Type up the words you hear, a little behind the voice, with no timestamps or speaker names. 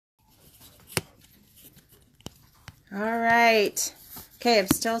All right. Okay, I'm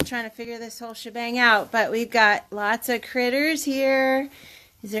still trying to figure this whole shebang out, but we've got lots of critters here.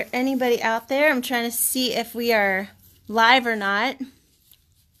 Is there anybody out there? I'm trying to see if we are live or not.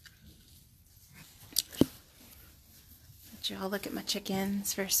 Let you all look at my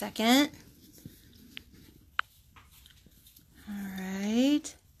chickens for a second. All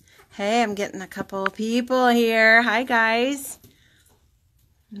right. Hey, I'm getting a couple people here. Hi, guys.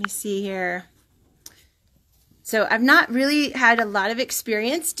 Let me see here. So I've not really had a lot of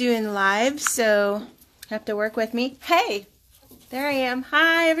experience doing live, so you have to work with me. Hey, there I am.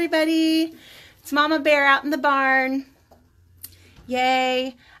 Hi, everybody. It's Mama Bear out in the barn.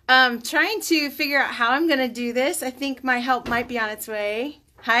 Yay. Trying to figure out how I'm going to do this. I think my help might be on its way.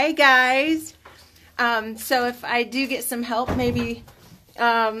 Hi, guys. So if I do get some help, maybe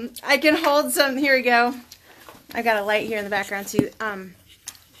I can hold some. Here we go. I got a light here in the background, too.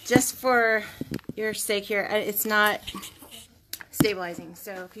 Just for your sake here, it's not stabilizing,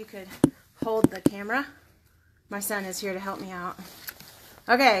 so if you could hold the camera. My son is here to help me out.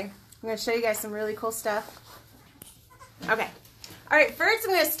 Okay, I'm going to show you guys some really cool stuff. Okay, alright, first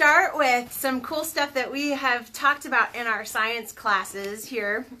I'm going to start with some cool stuff that we have talked about in our science classes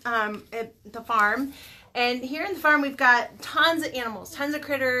here at the farm. And here in the farm we've got tons of animals, tons of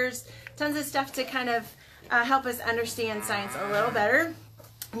critters, tons of stuff to kind of help us understand science a little better.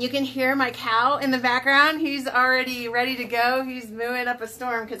 You can hear my cow in the background. He's already ready to go. He's mooing up a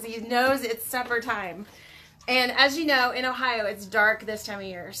storm because he knows it's supper time. And as you know, in Ohio, it's dark this time of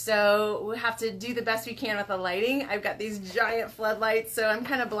year. So we have to do the best we can with the lighting. I've got these giant floodlights, so I'm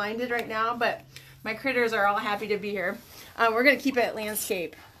kind of blinded right now, but my critters are all happy to be here. We're going to keep it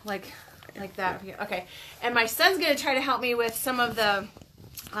landscape, like that. Okay. And my son's going to try to help me with some of the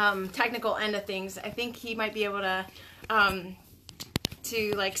technical end of things. I think he might be able to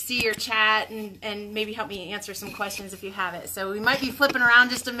like see your chat and maybe help me answer some questions if you have it. So we might be flipping around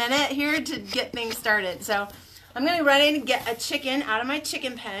just a minute here to get things started. So I'm going to run in and get a chicken out of my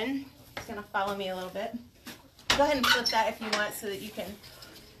chicken pen. It's going to follow me a little bit. Go ahead and flip that if you want so that you can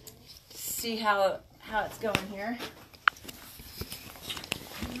see how it's going here.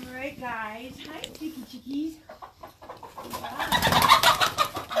 All right, guys. Hi, chicky chickies.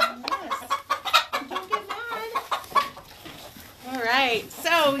 Alright,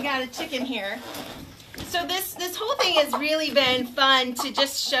 so we got a chicken here. So this whole thing has really been fun to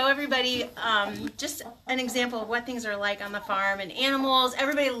just show everybody just an example of what things are like on the farm and animals.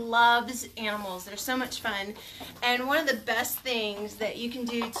 Everybody loves animals. They're so much fun. And one of the best things that you can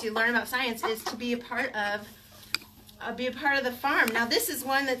do to learn about science is to be a part of the farm. Now this is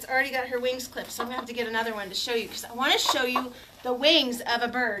one that's already got her wings clipped, so I'm going to have to get another one to show you because I want to show you the wings of a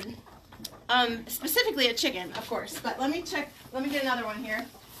bird. Specifically a chicken, of course, but let me get another one here.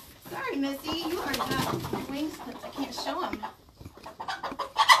 Sorry, Missy, you already got your wings clipped. I can't show them.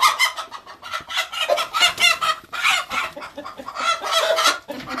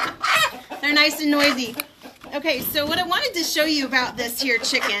 They're nice and noisy. Okay, so what I wanted to show you about this here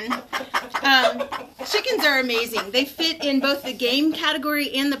chicken, chickens are amazing. They fit in both the game category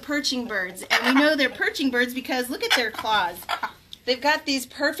and the perching birds, and we know they're perching birds because look at their claws. They've got these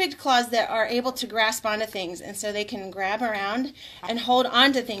perfect claws that are able to grasp onto things, and so they can grab around and hold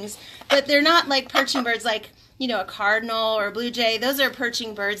onto things. But they're not like perching birds like, you know, a cardinal or a blue jay. Those are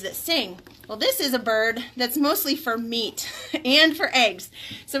perching birds that sing. Well, this is a bird that's mostly for meat and for eggs.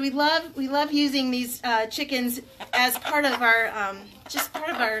 So we love using these chickens as part of our just part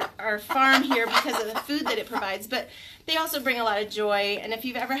of our farm here because of the food that it provides. But they also bring a lot of joy, and if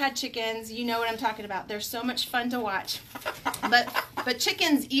you've ever had chickens, you know what I'm talking about. They're so much fun to watch. But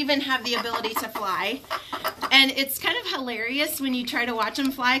chickens even have the ability to fly, and it's kind of hilarious when you try to watch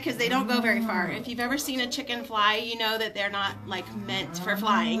them fly because they don't go very far. If you've ever seen a chicken fly, you know that they're not like meant for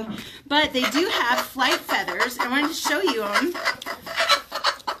flying, but they do have flight feathers. I wanted to show you them.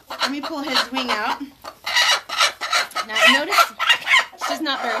 Let me pull his wing out. Now notice she's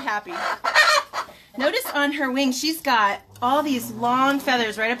not very happy. Notice on her wing, she's got all these long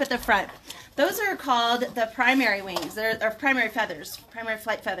feathers right up at the front. Those are called the primary wings. They're primary feathers, primary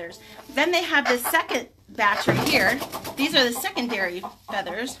flight feathers. Then they have the second batch right here. These are the secondary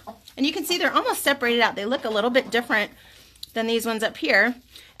feathers. And you can see they're almost separated out. They look a little bit different than these ones up here.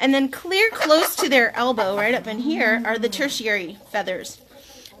 And then clear close to their elbow, right up in here, are the tertiary feathers.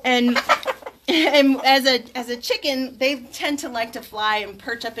 And as a chicken, they tend to like to fly and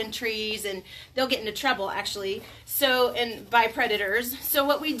perch up in trees, and they'll get into trouble actually. So, and by predators. So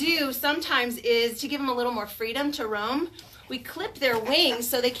what we do sometimes is to give them a little more freedom to roam. We clip their wings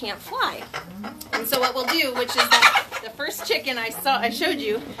so they can't fly. And so what we'll do, which is that The first chicken I showed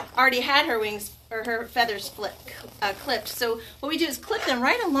you already had her wings or her feathers clipped. So what we do is clip them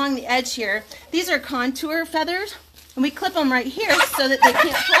right along the edge here. These are contour feathers, and we clip them right here so that they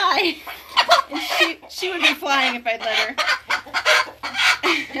can't fly. And she would be flying if I'd let her.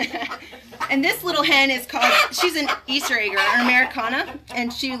 And this little hen is called, she's an Easter egger, an Americana,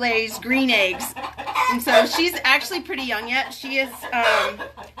 and she lays green eggs. And so she's actually pretty young yet. She is,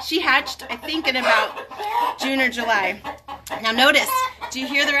 she hatched, I think, in about June or July. Now notice, do you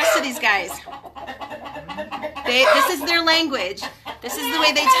hear the rest of these guys? This is their language. This is the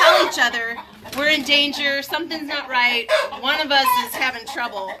way they tell each other, we're in danger, something's not right, one of us is having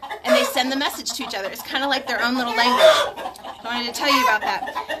trouble, and they send the message to each other. It's kind of like their own little language. I wanted to tell you about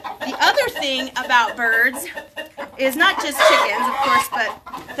that. The other thing about birds is not just chickens, of course,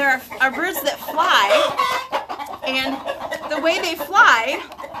 but there are birds that fly, and the way they fly,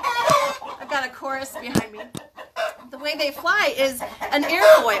 I've got a chorus behind me. The way they fly is an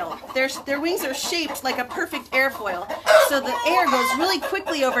airfoil. Their wings are shaped like a perfect airfoil. So the air goes really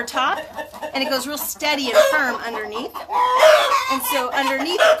quickly over top, and it goes real steady and firm underneath. And so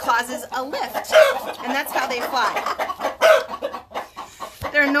underneath it causes a lift, and that's how they fly.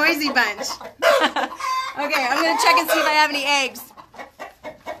 They're a noisy bunch. Okay, I'm going to check and see if I have any eggs.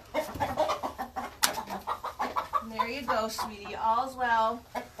 There you go, sweetie. All's well.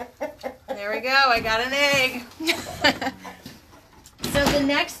 There we go. I got an egg. So the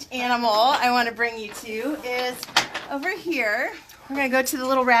next animal I want to bring you to is over here. We're going to go to the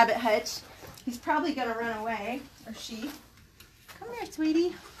little rabbit hutch. He's probably going to run away, or she. Come here,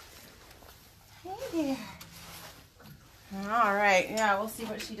 sweetie. Hey there. All right. Yeah, we'll see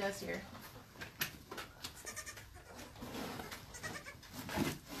what she does here.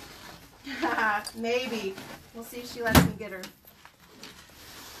 Maybe. We'll see if she lets me get her.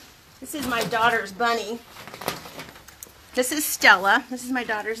 This is my daughter's bunny. This is Stella. This is my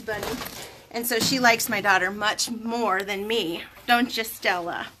daughter's bunny. And so she likes my daughter much more than me. Don't you,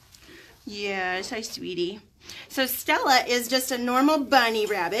 Stella? Yes, hi, sweetie. So Stella is just a normal bunny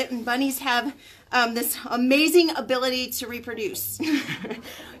rabbit, and bunnies have this amazing ability to reproduce.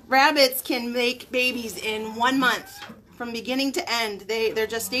 Rabbits can make babies in 1 month. From beginning to end. Their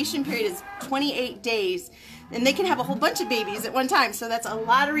gestation period is 28 days. And they can have a whole bunch of babies at one time. So that's a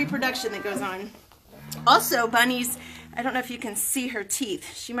lot of reproduction that goes on. Also, bunnies, I don't know if you can see her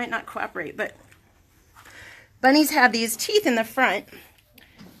teeth. She might not cooperate, but bunnies have these teeth in the front.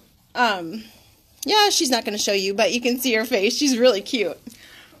 Yeah, she's not going to show you, but you can see her face. She's really cute.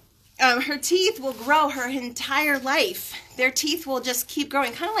 Her teeth will grow her entire life. Their teeth will just keep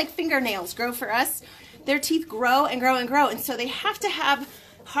growing, kind of like fingernails grow for us. Their teeth grow and grow and grow, and so they have to have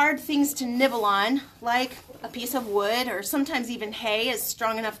hard things to nibble on, like a piece of wood, or sometimes even hay is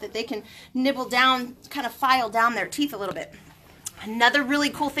strong enough that they can nibble down, kind of file down their teeth a little bit. Another really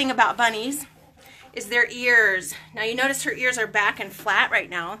cool thing about bunnies is their ears. Now you notice her ears are back and flat right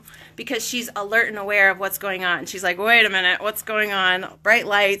now because she's alert and aware of what's going on. She's like, wait a minute, what's going on? Bright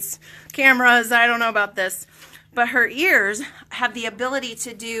lights, cameras, I don't know about this. But her ears have the ability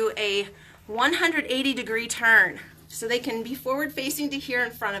to do a 180-degree turn. So they can be forward facing to here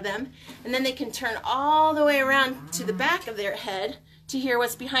in front of them, and then they can turn all the way around to the back of their head to hear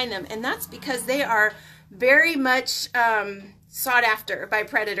what's behind them. And that's because they are very much sought after by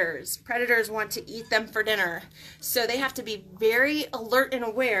predators. Predators want to eat them for dinner. So they have to be very alert and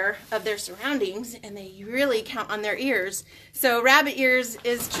aware of their surroundings, and they really count on their ears. So rabbit ears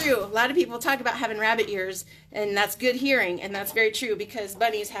is true. A lot of people talk about having rabbit ears, and that's good hearing, and that's very true because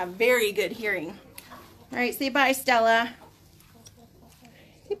bunnies have very good hearing. All right, say bye, Stella.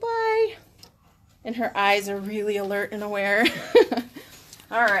 Say bye. And her eyes are really alert and aware.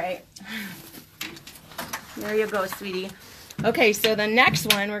 All right. There you go, sweetie. Okay, so the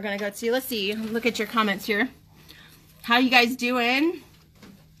next one we're going to go to, let's see, look at your comments here. How you guys doing?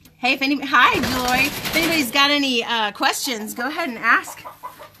 Hey, hi, Joy. If anybody's got any questions, go ahead and ask,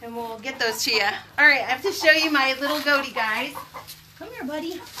 and we'll get those to you. All right, I have to show you my little goatee, guys. Come here,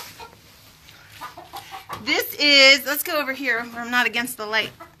 buddy. This is, let's go over here where I'm not against the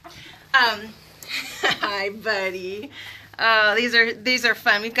light. Hi, buddy. These are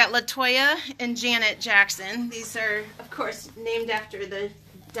fun. We've got LaToya and Janet Jackson. These are, of course, named after the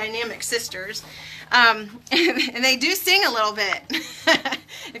dynamic sisters. And they do sing a little bit.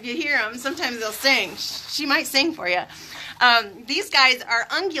 If you hear them, sometimes they'll sing. She might sing for you. These guys are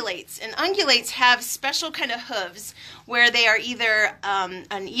ungulates, and ungulates have special kind of hooves where they are either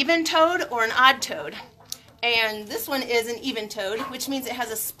an even-toed or an odd-toed. And this one is an even-toed, which means it has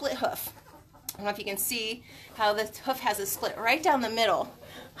a split hoof. I don't know if you can see how the hoof has a split right down the middle.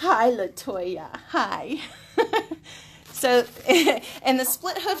 Hi, LaToya. Hi. So, and the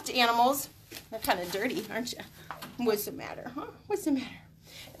split-hoofed animals, they're kind of dirty, aren't you? What's the matter, huh? What's the matter?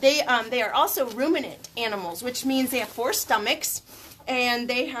 They are also ruminant animals, which means they have 4 stomachs, and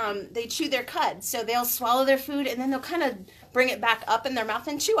they chew their cud. So they'll swallow their food, and then they'll kind of bring it back up in their mouth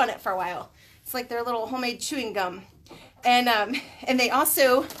and chew on it for a while. It's like their little homemade chewing gum. And they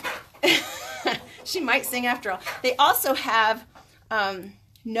also, she might sing after all. They also have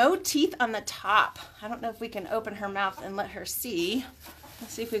no teeth on the top. I don't know if we can open her mouth and let her see.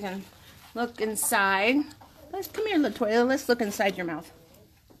 Let's see if we can look inside. Come here, LaToya. Let's look inside your mouth.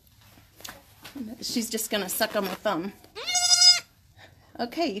 She's just going to suck on my thumb.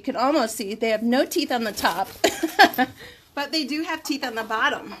 Okay, you can almost see they have no teeth on the top, but they do have teeth on the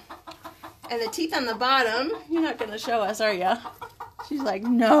bottom. And the teeth on the bottom, you're not going to show us, are you? She's like,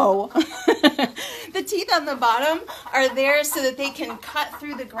 no. The teeth on the bottom are there so that they can cut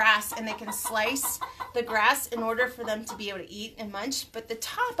through the grass and they can slice the grass in order for them to be able to eat and munch. But the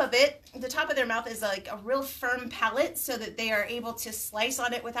top of it, the top of their mouth is like a real firm palate so that they are able to slice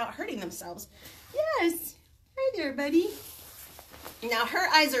on it without hurting themselves. Yes. Hi there, buddy. Now, her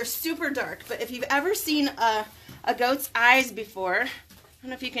eyes are super dark, but if you've ever seen a goat's eyes before, I don't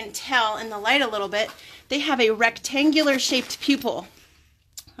know if you can tell in the light a little bit, they have a rectangular shaped pupil.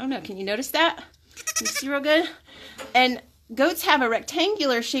 I don't know, can you notice that? Can you see real good? And goats have a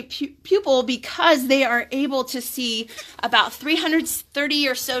rectangular shaped pupil because they are able to see about 330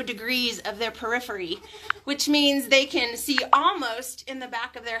 or so degrees of their periphery, which means they can see almost in the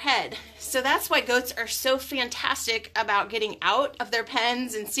back of their head. So that's why goats are so fantastic about getting out of their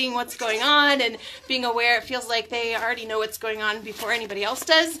pens and seeing what's going on and being aware. It feels like they already know what's going on before anybody else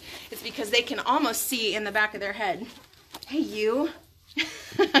does. It's because they can almost see in the back of their head. Hey, you.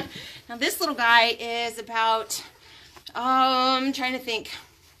 Now this little guy is about, I'm trying to think,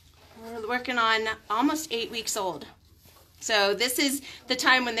 we're working on almost 8 weeks old. So this is the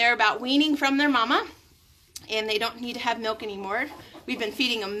time when they're about weaning from their mama and they don't need to have milk anymore. We've been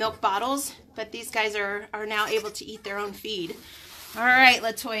feeding them milk bottles, but these guys are now able to eat their own feed. All right,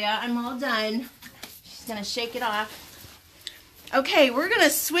 LaToya, I'm all done. She's gonna shake it off. Okay, we're gonna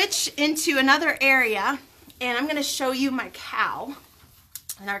switch into another area and I'm gonna show you my cow.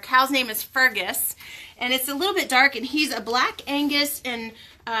 And our cow's name is Fergus, and it's a little bit dark, and he's a black Angus and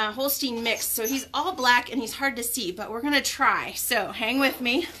Holstein mix, so he's all black and he's hard to see, but we're gonna try. So hang with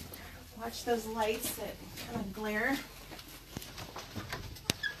me. Watch those lights that kind of glare.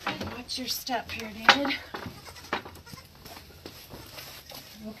 Watch your step here, David.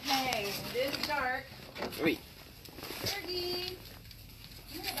 Okay, it is dark. Wait. Fergie.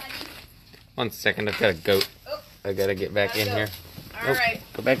 Come here, buddy. 1 second, I've got a goat. Oh, I gotta get back in here. All right.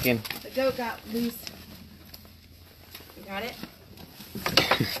 Go back in. The goat got loose. You got it?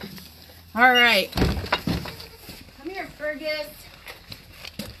 All right. Come here, Fergus.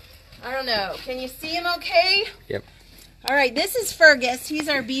 I don't know. Can you see him okay? Yep. All right, this is Fergus. He's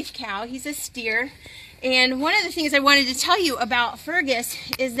our beef cow. He's a steer. And one of the things I wanted to tell you about Fergus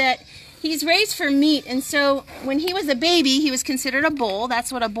is that he's raised for meat. And so when he was a baby, he was considered a bull.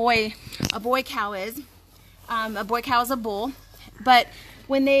 That's what a boy cow is. A boy cow is a bull. But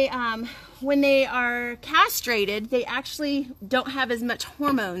when they are castrated, they actually don't have as much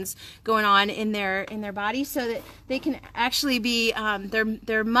hormones going on in their body, so that they can actually be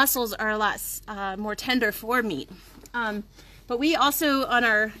their muscles are a lot more tender for meat. But we also, on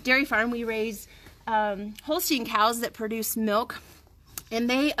our dairy farm, we raise Holstein cows that produce milk,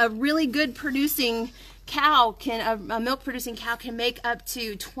 and a really good producing cow a milk producing cow can make up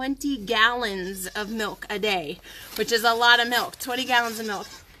to 20 gallons of milk a day, which is a lot of milk. 20 gallons of milk.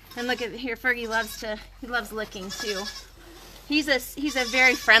 And look at here, Fergie loves licking too. He's a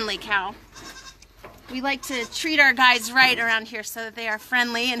very friendly cow. We like to treat our guys right around here so that they are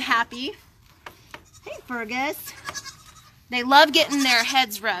friendly and happy. Hey, Fergus. They love getting their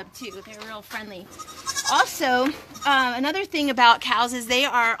heads rubbed too. They're real friendly. Also, another thing about cows is they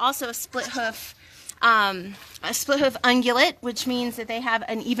are also a split hoof ungulate, which means that they have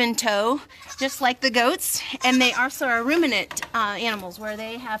an even toe, just like the goats. And they also are ruminant animals, where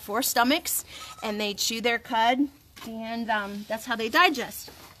they have 4 stomachs and they chew their cud, and that's how they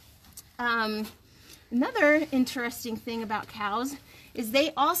digest. Another interesting thing about cows is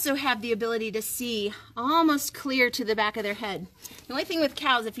they also have the ability to see almost clear to the back of their head. The only thing with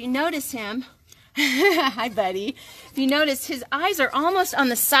cows, if you notice him, hi buddy, if you notice, his eyes are almost on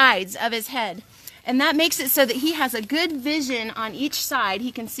the sides of his head. And that makes it so that he has a good vision on each side.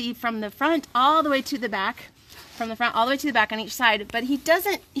 He can see from the front all the way to the back, from the front all the way to the back on each side. But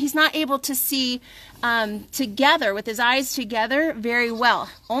he's not able to see together, with his eyes together, very well.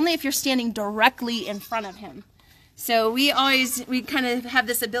 Only if you're standing directly in front of him. So we kind of have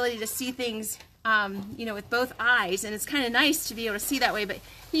this ability to see things, you know, with both eyes, and it's kind of nice to be able to see that way, but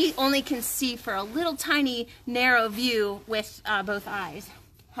he only can see for a little tiny narrow view with both eyes.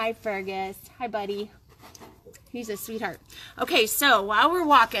 Hi, Fergus. Hi, buddy. He's a sweetheart. Okay, so while we're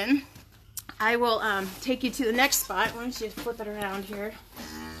walking, I will take you to the next spot. Why don't you flip it around here?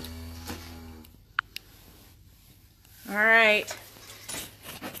 All right.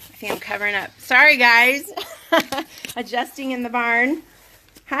 I think I'm covering up. Sorry, guys. Adjusting in the barn.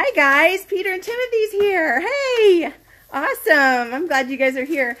 Hi, guys. Peter and Timothy's here. Hey. Awesome. I'm glad you guys are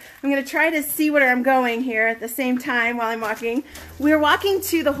here. I'm going to try to see where I'm going here at the same time while I'm walking. We're walking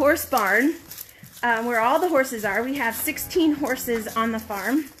to the horse barn, where all the horses are. We have 16 horses on the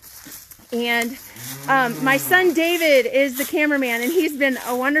farm. And my son David is the cameraman, and he's been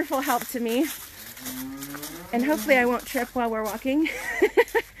a wonderful help to me. And hopefully I won't trip while we're walking.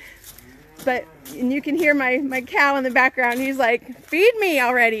 And you can hear my cow in the background. He's like, feed me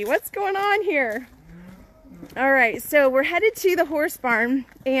already. What's going on here? All right, so we're headed to the horse barn,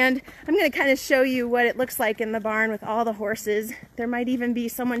 and I'm going to kind of show you what it looks like in the barn with all the horses. There might even be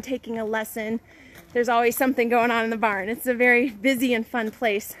someone taking a lesson. There's always something going on in the barn. It's a very busy and fun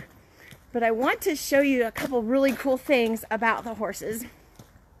place. But I want to show you a couple really cool things about the horses.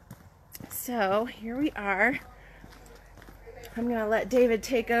 So here we are. I'm going to let David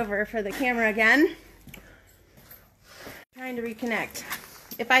take over for the camera again. Trying to reconnect.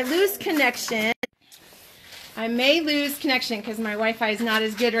 If I lose connection, I may lose connection because my Wi-Fi is not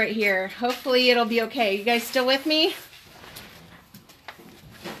as good right here. Hopefully it'll be okay. You guys still with me?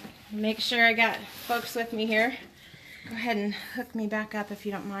 Make sure I got folks with me here. Go ahead and hook me back up if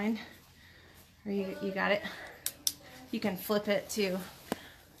you don't mind. Or you got it? You can flip it too.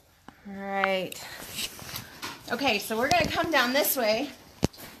 All right. Okay, so we're going to come down this way.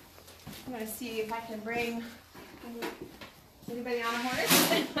 I'm going to see if I can bring anybody on a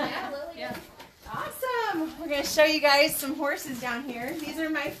horse. Yeah, Lily. Yeah. Awesome. We're going to show you guys some horses down here. These are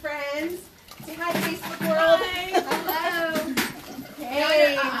my friends. Say hi, Facebook world. Hi. Hello.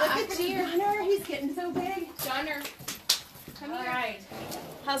 Hey, Donner, look at Donner. He's getting so big. Donner, come All here. right.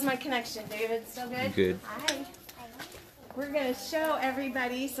 How's my connection, David? Still good? Good. Hi. We're going to show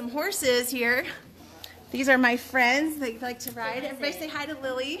everybody some horses here. These are my friends. They like to ride. Everybody say hi to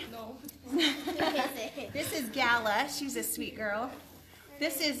Lily. No. This is Gala. She's a sweet girl.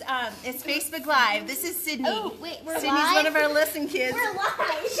 This is it's Facebook Live. This is Sydney. Oh, wait, we're Sydney's live? one of our listen kids. We're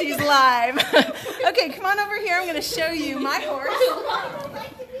live. She's live. Okay, come on over here. I'm going to show you my horse. I would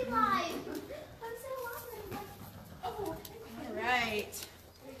like to be live. I'm so awesome. Oh. All right.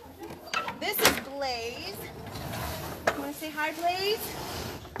 This is Blaze. You want to say hi, Blaze?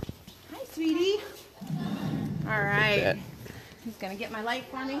 Hi, sweetie. All right. He's going to get my light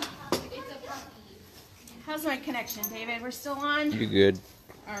for me. How's my connection, David? We're still on? You good?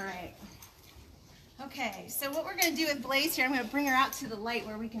 All right. Okay, so what we're going to do with Blaze here, I'm going to bring her out to the light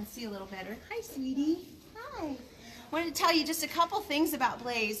where we can see a little better. Hi, sweetie. Hi. I wanted to tell you just a couple things about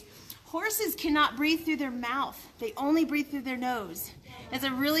Blaze. Horses cannot breathe through their mouth. They only breathe through their nose. That's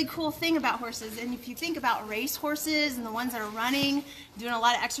a really cool thing about horses. And if you think about race horses and the ones that are running, doing a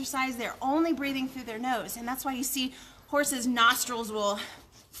lot of exercise, they're only breathing through their nose. And that's why you see horses' nostrils will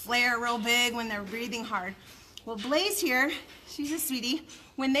flare real big when they're breathing hard. Well, Blaze here, she's a sweetie.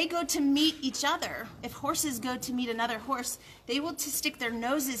 When they go to meet each other, if horses go to meet another horse, they will stick their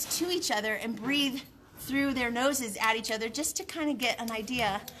noses to each other and breathe through their noses at each other just to kind of get an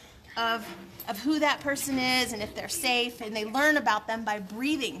idea of who that person is and if they're safe, and they learn about them by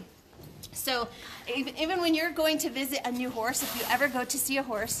breathing. So even when you're going to visit a new horse, if you ever go to see a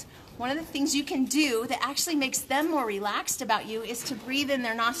horse, one of the things you can do that actually makes them more relaxed about you is to breathe in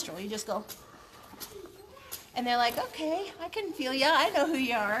their nostril. You just go, and they're like, okay, I can feel you. I know who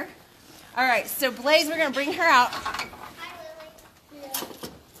you are. All right, so Blaze, we're going to bring her out. Hi, Lily.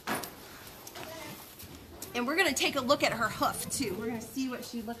 Yeah. And we're going to take a look at her hoof, too. We're going to see what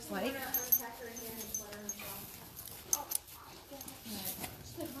she looks like.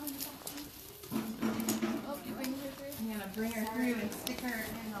 I'm going to bring her through and stick her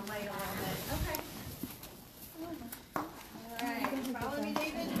in the light a little bit. Okay. All right. Follow me,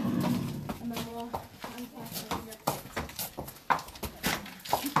 David. And then we'll unpack her.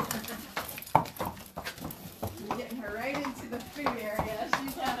 We're getting her right into the food area.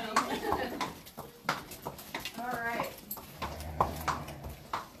 She's happy. All right.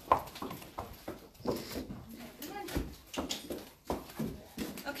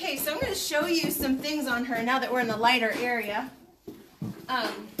 Okay, so I'm going to show you some things on her now that we're in the lighter area.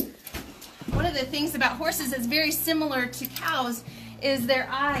 One of the things about horses that's very similar to cows is their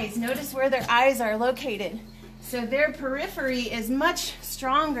eyes. Notice where their eyes are located. So their periphery is much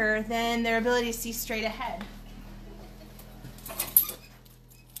stronger than their ability to see straight ahead.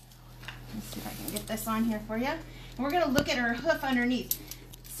 Let's see if I can get this on here for you. And we're going to look at her hoof underneath.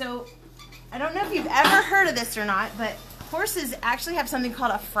 So I don't know if you've ever heard of this or not, but horses actually have something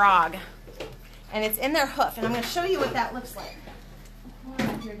called a frog. And it's in their hoof. And I'm going to show you what that looks like. Hold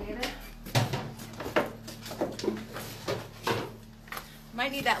on here, David.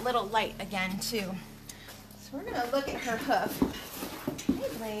 Might need that little light again, too. So we're going to look at her hoof. Hey,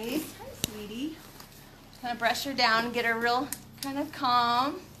 Blaze. Hi, sweetie. Kind of brush her down and get her real kind of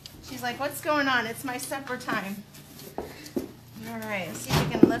calm. She's like, what's going on? It's my supper time. All right, let's see if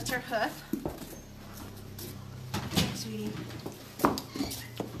we can lift her hoof. Sweetie. I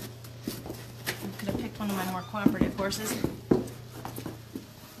could have picked one of my more cooperative horses.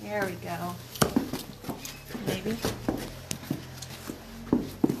 There we go. Maybe.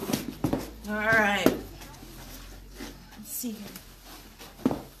 All right. Let's see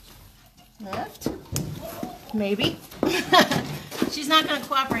here. Lift. Maybe. She's not going to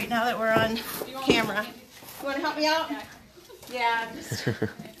cooperate now that we're on camera. You want to help me out? Yeah, just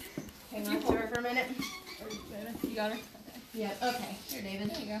hang on to her for a minute. You got her? Yeah, okay. Here, David.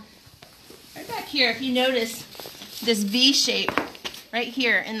 There you go. Right back here, if you notice this V shape right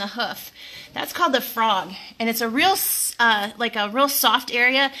here in the hoof, that's called the frog. And it's a real, like a real soft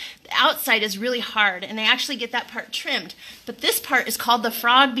area. The outside is really hard, and they actually get that part trimmed. But this part is called the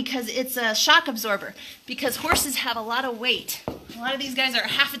frog because it's a shock absorber. Because horses have a lot of weight. A lot of these guys are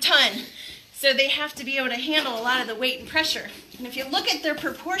half a ton. So they have to be able to handle a lot of the weight and pressure. And if you look at their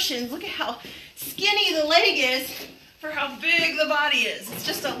proportions, look at how skinny the leg is for how big the body is. It's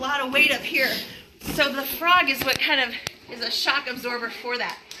just a lot of weight up here. So the frog is what kind of is a shock absorber for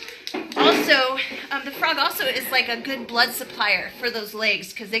that. Also, the frog also is like a good blood supplier for those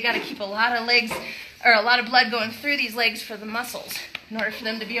legs because they got to keep a lot of legs or a lot of blood going through these legs for the muscles in order for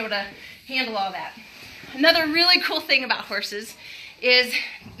them to be able to handle all that. Another really cool thing about horses is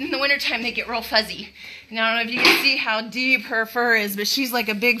in the wintertime they get real fuzzy. Now, I don't know if you can see how deep her fur is, but she's like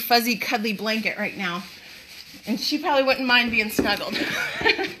a big fuzzy cuddly blanket right now. And she probably wouldn't mind being snuggled.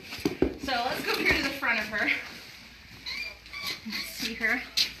 So let's go here to the front of her. Let's see her.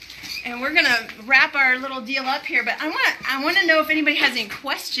 And we're gonna wrap our little deal up here, but I want to know if anybody has any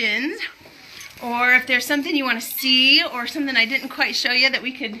questions or if there's something you want to see or something I didn't quite show you that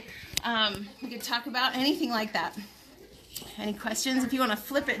we could talk about, anything like that. Any questions? If you want to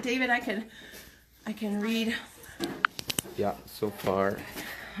flip it, David, I can read. Yeah, so far.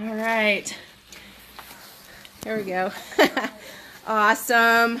 All right. Here we go.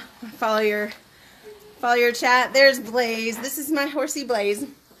 Awesome. Follow your chat. There's Blaze. This is my horsey Blaze.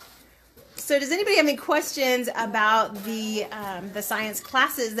 So does anybody have any questions about the science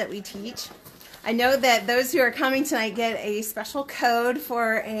classes that we teach? I know that those who are coming tonight get a special code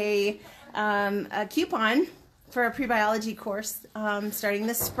for a coupon for a pre-biology course starting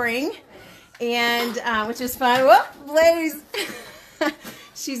this spring, and which is fun. Whoop, Blaze!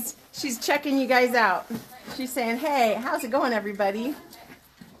 she's checking you guys out. She's saying, "Hey, how's it going, everybody?"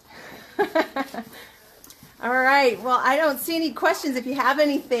 All right. Well, I don't see any questions. If you have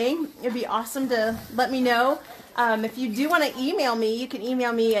anything, it'd be awesome to let me know. If you do want to email me, you can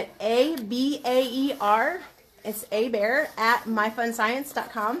email me at ABAER. It's Abaer at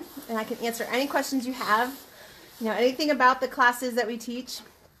MyFunScience.com, and I can answer any questions you have. You know, anything about the classes that we teach.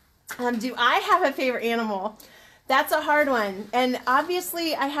 Do I have a favorite animal? That's a hard one. And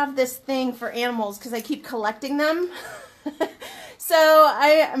obviously I have this thing for animals because I keep collecting them. So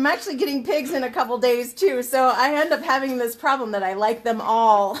I'm actually getting pigs in a couple days too. So I end up having this problem that I like them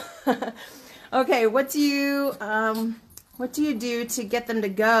all. Okay, what do you do to get them to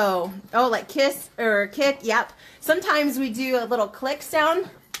go? Oh, like kiss or kick? Yep. Sometimes we do a little click sound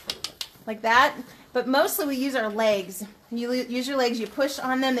like that. But mostly we use our legs. You use your legs, you push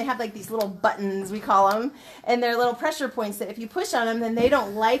on them. They have like these little buttons, we call them. And they're little pressure points that if you push on them, then they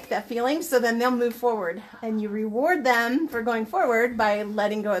don't like that feeling. So then they'll move forward. And you reward them for going forward by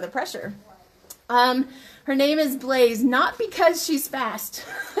letting go of the pressure. Her name is Blaze, not because she's fast.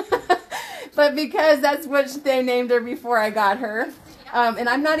 But because that's what they named her before I got her. And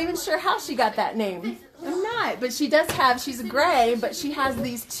I'm not even sure how she got that name. I'm not, but she does have, she's gray, but she has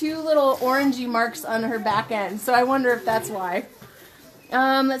these two little orangey marks on her back end. So I wonder if that's why.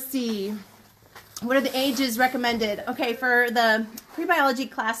 Let's see. What are the ages recommended? Okay, for the Pre-biology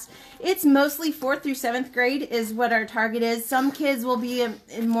class, it's mostly 4th through 7th grade is what our target is. Some kids will be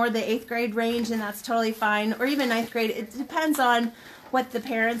in more the 8th grade range, and that's totally fine, or even 9th grade. It depends on what the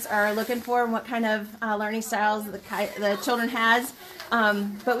parents are looking for and what kind of learning styles the children has.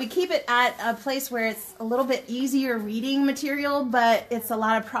 But we keep it at a place where it's a little bit easier reading material, but it's a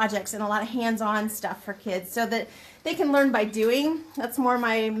lot of projects and a lot of hands-on stuff for kids so that they can learn by doing. That's more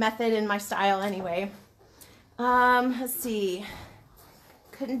my method and my style anyway. Let's see.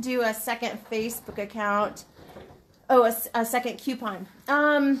 Couldn't do a second Facebook account. Oh, a second coupon.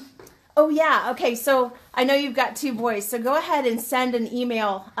 Oh yeah, okay, so I know you've got 2 boys, so go ahead and send an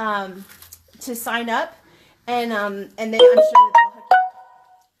email to sign up, and then I'm sure that they'll hook you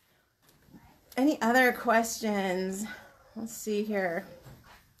up. Any other questions? Let's see here.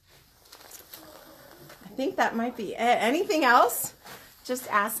 I think that might be it. Anything else? Just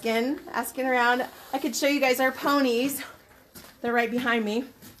asking around. I could show you guys our ponies. They're right behind me.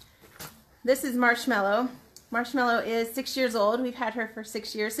 This is Marshmallow. Marshmallow is 6 years old. We've had her for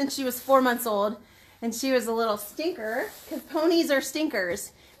 6 years, since she was 4 months old. And she was a little stinker, because ponies are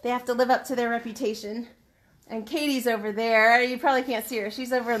stinkers. They have to live up to their reputation. And Katie's over there. You probably can't see her.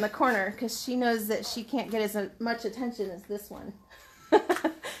 She's over in the corner, because she knows that she can't get as much attention as this one.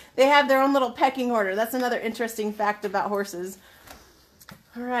 They have their own little pecking order. That's another interesting fact about horses.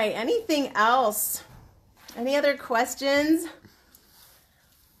 All right, anything else? Any other questions?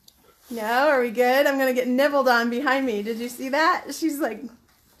 No, are we good? I'm going to get nibbled on behind me. Did you see that? She's like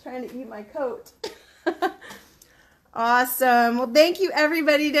trying to eat my coat. Awesome. Well, thank you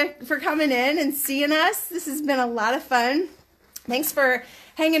everybody for coming in and seeing us. This has been a lot of fun. Thanks for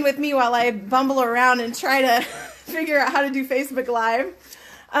hanging with me while I bumble around and try to figure out how to do Facebook Live.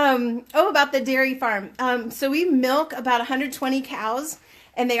 About the dairy farm. So we milk about 120 cows.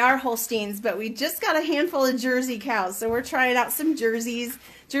 And they are Holsteins, but we just got a handful of Jersey cows. So we're trying out some Jerseys.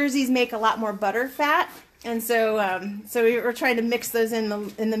 Jerseys make a lot more butter fat. And so we're trying to mix those in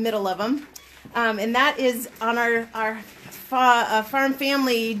the middle of them. And that is on our farm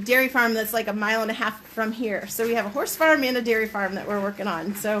family dairy farm that's like 1.5 miles from here. So we have a horse farm and a dairy farm that we're working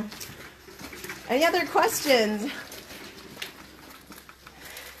on. So any other questions?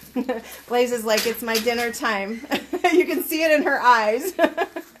 Blaze is like, it's my dinner time. You can see it in her eyes.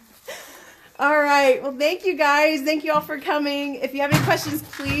 All right. Well, thank you guys. Thank you all for coming. If you have any questions,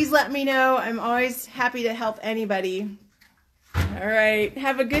 please let me know. I'm always happy to help anybody. All right.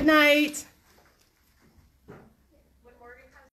 Have a good night.